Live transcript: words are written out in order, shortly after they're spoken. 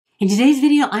In today's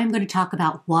video, I'm going to talk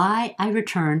about why I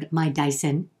returned my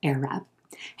Dyson Air Wrap.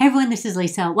 Hey everyone, this is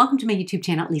Lisa. Welcome to my YouTube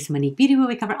channel, Lisa Monique Beauty, where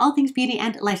we cover all things beauty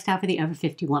and lifestyle for the over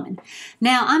 50 woman.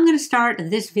 Now, I'm going to start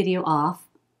this video off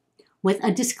with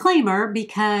a disclaimer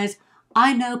because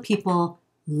I know people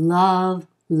love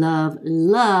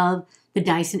the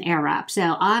Dyson Air Wrap.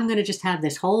 So I'm going to just have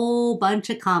this whole bunch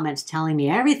of comments telling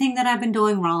me everything that I've been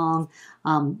doing wrong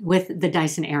with the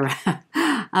Dyson Air Wrap.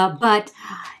 But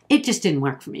it just didn't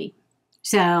work for me.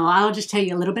 So I'll just tell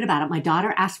you a little bit about it. My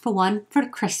daughter asked for one for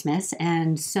Christmas,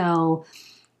 and so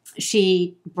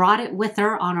she brought it with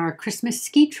her on our Christmas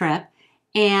ski trip,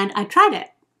 and I tried it,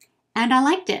 and I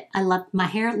liked it. My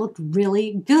hair looked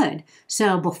really good.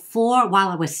 So while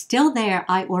I was still there,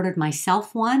 I ordered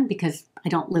myself one because I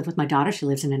don't live with my daughter. She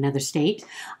lives in another state.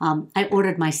 I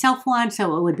ordered myself one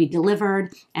so it would be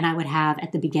delivered, and I would have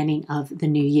at the beginning of the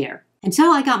new year. And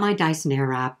so I got my Dyson Air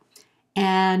Wrap,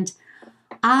 and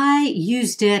I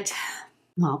used it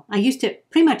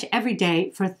pretty much every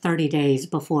day for 30 days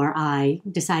before I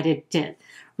decided to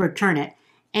return it.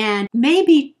 And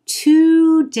maybe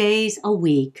 2 days a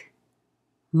week,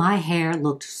 my hair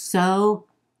looked so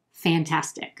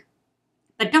fantastic.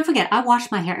 But don't forget, I wash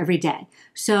my hair every day.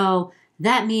 So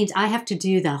that means I have to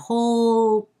do the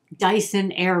whole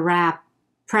Dyson Air Wrap,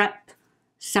 prep,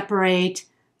 separate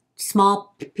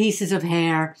small pieces of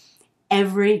hair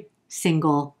every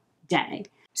single day.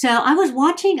 So I was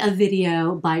watching a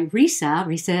video by Risa.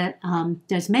 Risa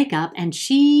does makeup, and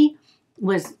she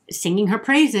was singing her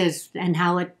praises and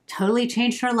how it totally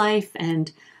changed her life,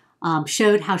 and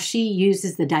showed how she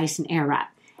uses the Dyson Air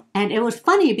Wrap. And it was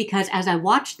funny because as I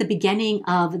watched the beginning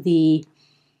of the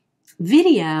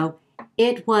video,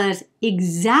 it was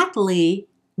exactly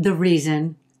the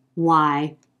reason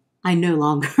why I no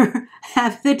longer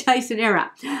have the Dyson Air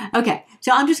Wrap. Okay,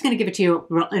 so I'm just going to give it to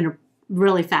you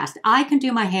really fast. I can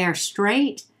do my hair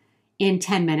straight in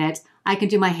 10 minutes. I can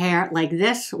do my hair like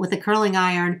this with a curling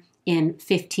iron in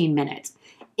 15 minutes.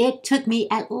 It took me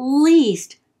at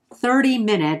least 30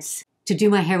 minutes to do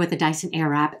my hair with the Dyson Air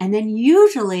Wrap, and then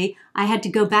usually I had to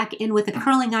go back in with a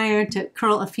curling iron to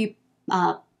curl a few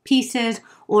pieces,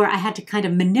 or I had to kind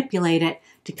of manipulate it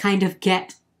to kind of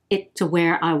get it to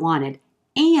where I wanted.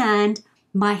 And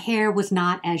my hair was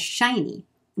not as shiny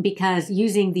because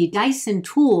using the Dyson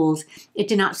tools, it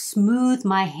did not smooth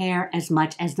my hair as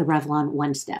much as the Revlon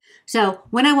One Step. So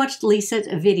when I watched Lisa's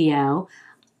video,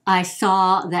 I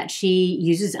saw that she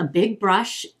uses a big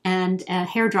brush and a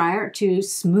hair dryer to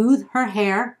smooth her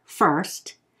hair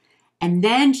first, and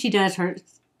then she does her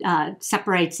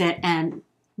separates it and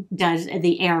does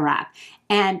the air wrap.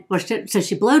 And so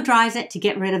she blow dries it to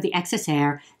get rid of the excess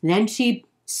hair, then she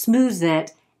smooths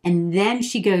it, and then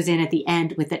she goes in at the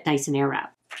end with that Dyson Air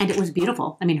Wrap. And it was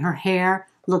beautiful. I mean, her hair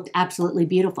looked absolutely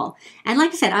beautiful. And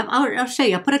like I said, I'll show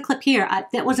you. I'll put a clip here.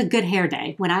 That was a good hair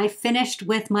day. When I finished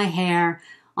with my hair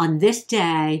on this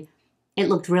day, it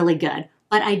looked really good.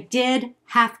 But I did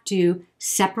have to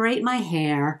separate my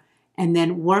hair and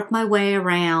then work my way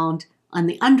around on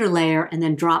the under layer and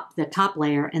then drop the top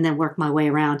layer and then work my way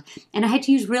around. And I had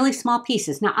to use really small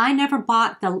pieces. Now, I never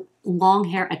bought the long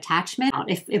hair attachment.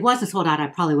 If it wasn't sold out, I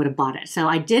probably would have bought it. So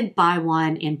I did buy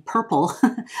one in purple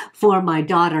for my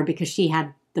daughter because she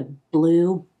had the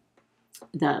blue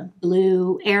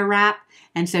Air Wrap.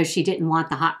 And so she didn't want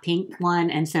the hot pink one.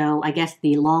 And so I guess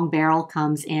the long barrel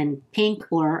comes in pink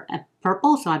or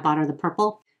purple. So I bought her the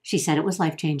purple. She said it was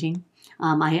life-changing.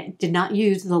 I did not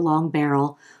use the long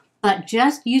barrel, but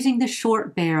just using the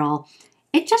short barrel,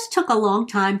 it just took a long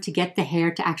time to get the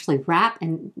hair to actually wrap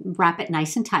it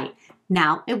nice and tight.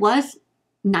 Now, it was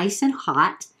nice and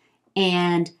hot,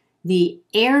 and the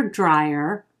air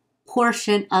dryer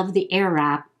portion of the Air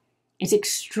Wrap is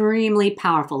extremely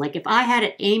powerful. Like if I had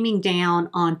it aiming down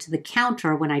onto the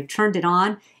counter when I turned it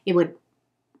on, it would,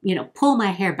 pull my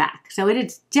hair back. So it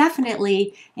is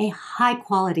definitely a high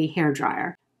quality hair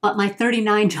dryer. But my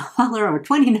 $39 or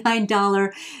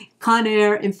 $29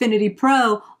 Conair Infinity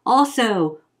Pro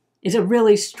also is a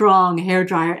really strong hair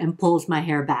dryer and pulls my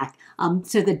hair back.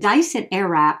 So the Dyson Air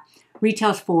Wrap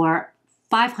retails for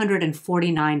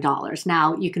 $549.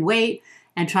 Now you can wait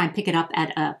and try and pick it up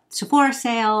at a Sephora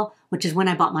sale, which is when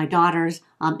I bought my daughter's,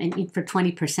 and for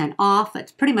 20% off.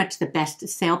 It's pretty much the best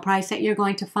sale price that you're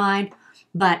going to find.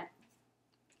 But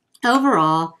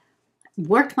overall,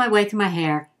 worked my way through my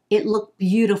hair. It looked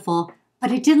beautiful,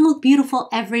 but it didn't look beautiful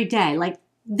every day. Like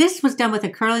this was done with a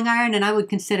curling iron, and I would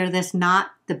consider this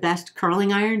not the best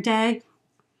curling iron day.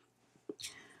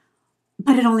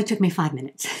 But it only took me 5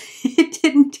 minutes. It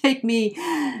didn't take me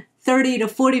 30 to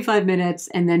 45 minutes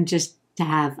and then just to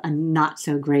have a not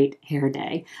so great hair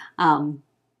day.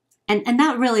 And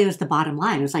that really was the bottom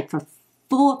line. It was like for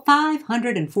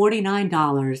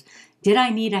 $549, did I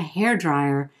need a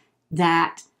hairdryer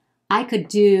that I could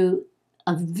do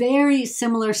a very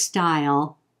similar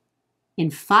style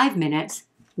in 5 minutes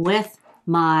with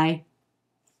my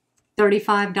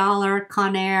 $35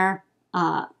 Conair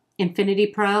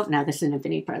INFINITIPRO. No, this isn't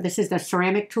INFINITIPRO. This is the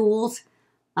ceramic tools,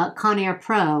 Conair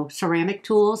Pro ceramic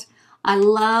tools. I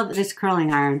love this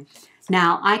curling iron.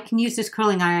 Now, I can use this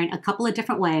curling iron a couple of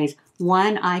different ways.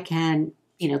 One, I can,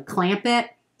 clamp it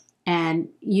and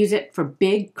use it for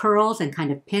big curls and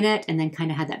kind of pin it and then kind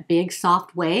of have that big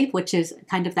soft wave, which is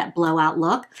kind of that blowout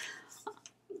look.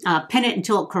 Pin it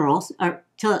until it curls or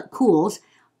till it cools.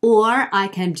 Or I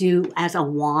can do as a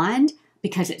wand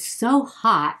because it's so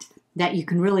hot that you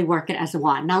can really work it as a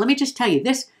wand. Now, let me just tell you,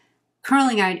 this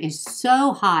curling iron is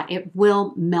so hot, it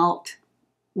will melt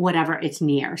whatever it's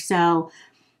near. So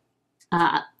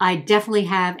I definitely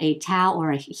have a towel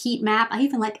or a heat map. I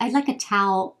like a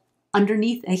towel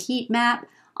underneath a heat map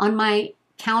on my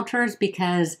counters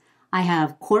because I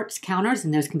have quartz counters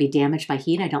and those can be damaged by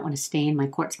heat. I don't want to stain my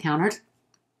quartz counters.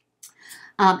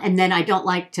 And then I don't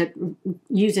like to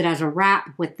use it as a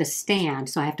wrap with the stand,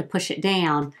 so I have to push it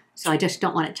down. So I just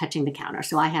don't want it touching the counter.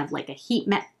 So I have like a heat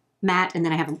mat and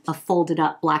then I have a folded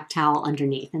up black towel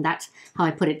underneath, and that's how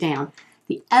I put it down.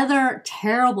 The other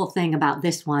terrible thing about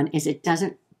this one is it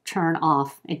doesn't turn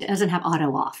off. It doesn't have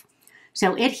auto off.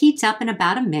 So it heats up in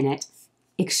about a minute,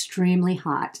 extremely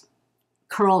hot,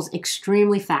 curls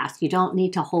extremely fast. You don't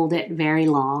need to hold it very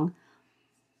long.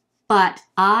 But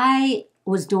I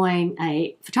was doing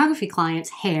a photography client's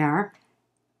hair,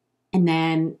 and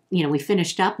then, we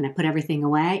finished up and I put everything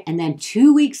away. And then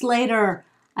 2 weeks later,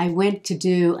 I went to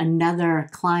do another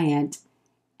client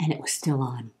and it was still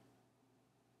on.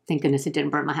 Thank goodness it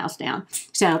didn't burn my house down.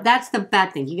 So that's the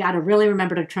bad thing. You got to really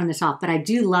remember to turn this off. But I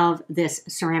do love this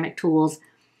Ceramic Tools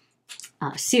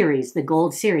series, the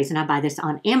gold series. And I buy this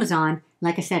on Amazon.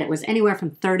 Like I said, it was anywhere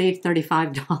from $30 to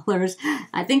 $35.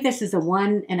 I think this is a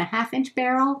 1.5 inch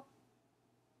barrel.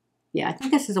 Yeah, I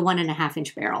think this is a 1.5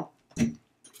 inch barrel.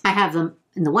 I have them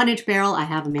in the 1 inch barrel. I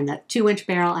have them in the 2 inch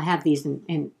barrel. I have these and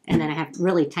then I have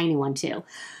really tiny one too.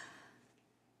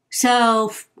 So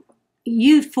for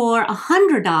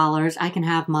 $100, I can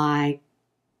have my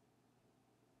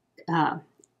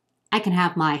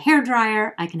hair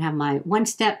dryer. I can have my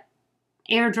one-step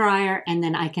air dryer, and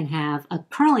then I can have a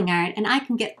curling iron, and I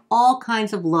can get all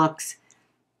kinds of looks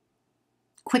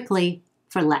quickly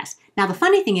for less. Now, the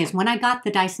funny thing is, when I got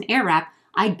the Dyson Air Wrap,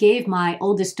 I gave my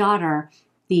oldest daughter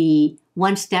the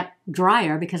one-step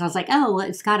dryer because I was like, oh, well,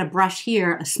 it's got a brush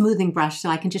here, a smoothing brush, so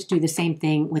I can just do the same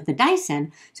thing with the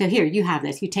Dyson. So here, you have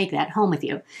this. You take that home with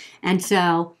you. And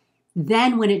so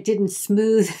then when it didn't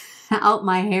smooth out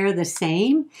my hair the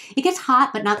same, it gets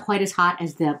hot, but not quite as hot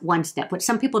as the one-step, which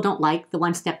some people don't like. The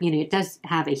one-step, it does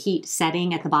have a heat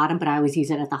setting at the bottom, but I always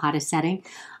use it at the hottest setting.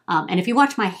 And if you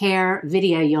watch my hair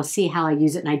video, you'll see how I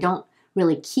use it, and I don't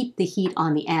really keep the heat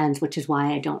on the ends, which is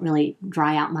why I don't really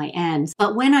dry out my ends.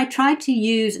 But when I tried to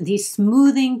use these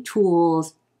smoothing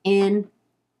tools on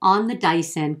the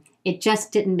Dyson, it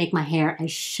just didn't make my hair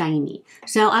as shiny.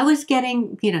 So I was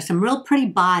getting, some real pretty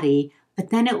body, but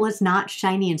then it was not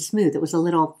shiny and smooth. It was a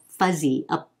little fuzzy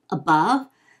up above.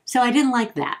 So I didn't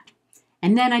like that.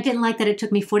 And then I didn't like that it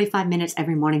took me 45 minutes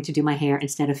every morning to do my hair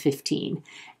instead of 15.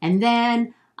 And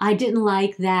then I didn't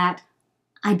like that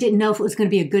I didn't know if it was going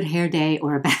to be a good hair day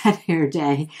or a bad hair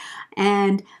day.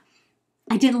 And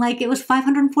I didn't like it was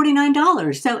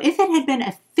 $549. So if it had been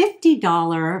a $50,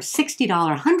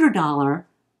 $60, $100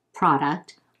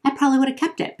 product, I probably would have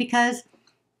kept it because,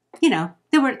 there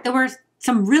were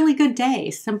some really good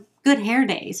days, some good hair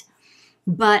days.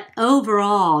 But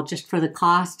overall, just for the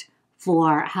cost,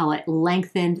 for how it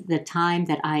lengthened the time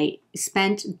that I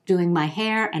spent doing my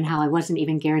hair and how I wasn't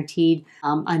even guaranteed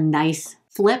a nice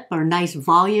flip or nice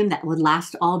volume that would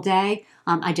last all day,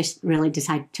 I just really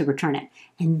decided to return it.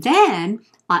 And then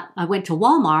I went to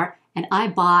Walmart and I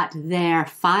bought their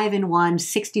 5-in-1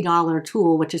 $60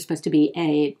 tool, which is supposed to be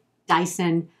a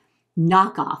Dyson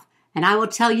knockoff. And I will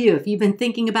tell you, if you've been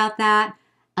thinking about that,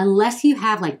 unless you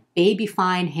have like baby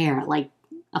fine hair, like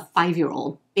a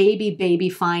 5-year-old, baby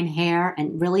fine hair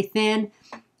and really thin,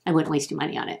 I wouldn't waste your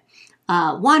money on it.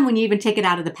 One, when you even take it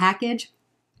out of the package,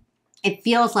 it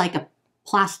feels like a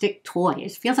plastic toy.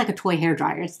 It feels like a toy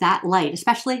hairdryer. It's that light,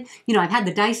 especially, I've had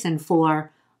the Dyson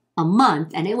for a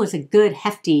month and it was a good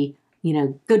hefty,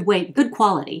 good weight, good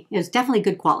quality. It was definitely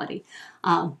good quality.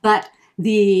 But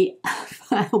the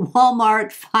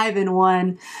Walmart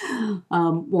 5-in-1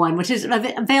 one, which is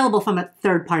available from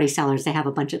third-party sellers. They have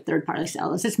a bunch of third-party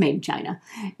sellers. It's made in China.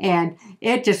 And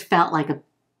it just felt like a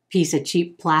piece of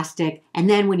cheap plastic. And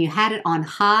then when you had it on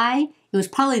high, it was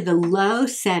probably the low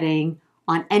setting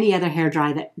on any other hair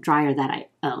dryer that I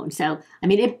own. So, I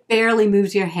mean, it barely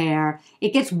moves your hair.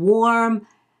 It gets warm,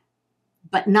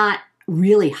 but not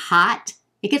really hot.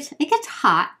 It gets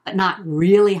hot, but not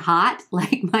really hot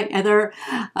like my other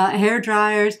hair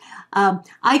dryers.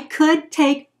 I could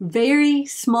take very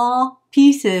small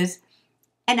pieces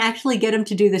and actually get them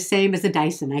to do the same as the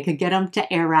Dyson. I could get them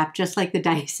to air wrap just like the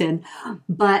Dyson,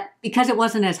 but because it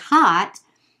wasn't as hot,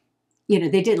 you know,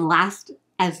 they didn't last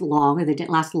as long, or they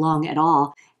didn't last long at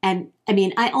all. And I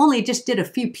mean, I only just did a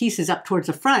few pieces up towards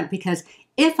the front, because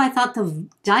if I thought the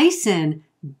Dyson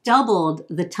doubled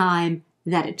the time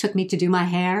that it took me to do my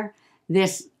hair,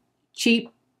 this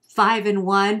cheap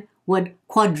 5-in-1 would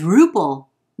quadruple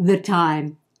the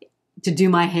time to do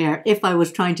my hair if I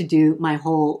was trying to do my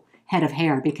whole head of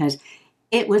hair, because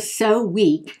it was so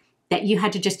weak that you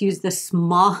had to just use the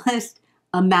smallest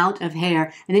amount of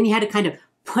hair, and then you had to kind of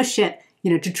push it,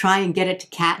 you know, to try and get it to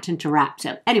catch and to wrap.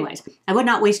 So anyways, I would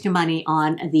not waste your money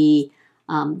on the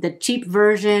cheap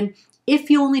version. If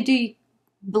you only do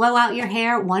blow out your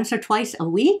hair once or twice a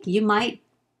week, you might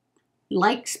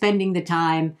like spending the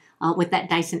time with that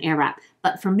Dyson Air Wrap.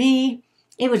 But for me,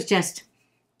 it was just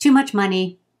too much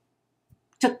money,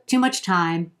 took too much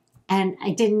time, and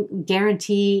I didn't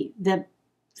guarantee the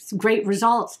great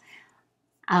results.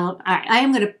 I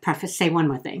am going to say one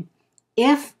more thing.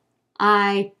 If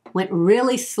I went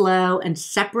really slow and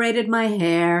separated my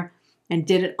hair and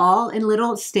did it all in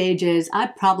little stages, I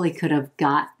probably could have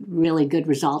got really good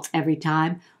results every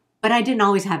time, but I didn't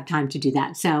always have time to do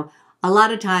that. So a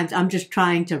lot of times I'm just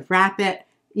trying to wrap it,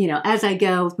 you know, as I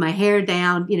go with my hair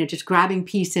down, you know, just grabbing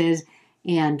pieces,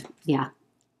 and yeah,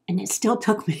 and it still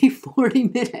took me 40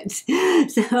 minutes.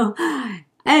 So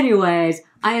anyways,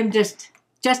 I am just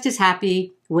as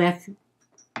happy with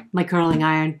my curling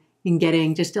iron and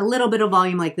getting just a little bit of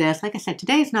volume like this. Like I said,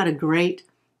 today is not a great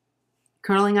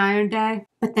curling iron day,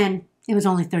 but then it was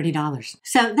only $30.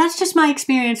 So that's just my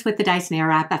experience with the Dyson Air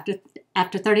Wrap.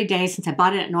 After 30 days since I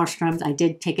bought it at Nordstrom's, I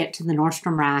did take it to the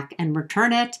Nordstrom rack and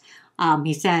return it.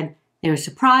 He said they were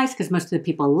surprised because most of the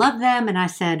people love them. And I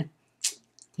said,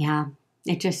 yeah,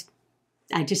 I just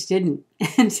didn't.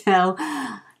 And so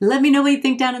let me know what you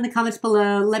think down in the comments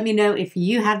below. Let me know if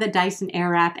you have the Dyson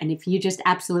Air Wrap and if you just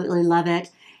absolutely love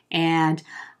it. And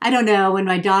I don't know, when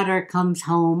my daughter comes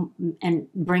home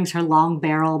and brings her long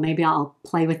barrel, maybe I'll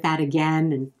play with that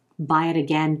again and buy it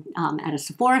again at a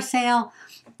Sephora sale.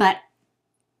 But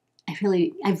for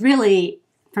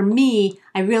me,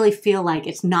 I really feel like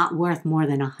it's not worth more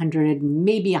than $100,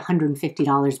 maybe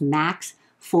 $150 max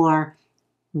for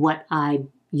what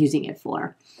I'm using it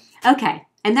for. Okay,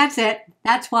 and that's it.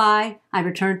 That's why I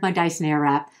returned my Dyson Air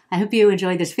Wrap. I hope you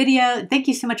enjoyed this video. Thank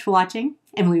you so much for watching,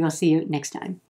 and we will see you next time.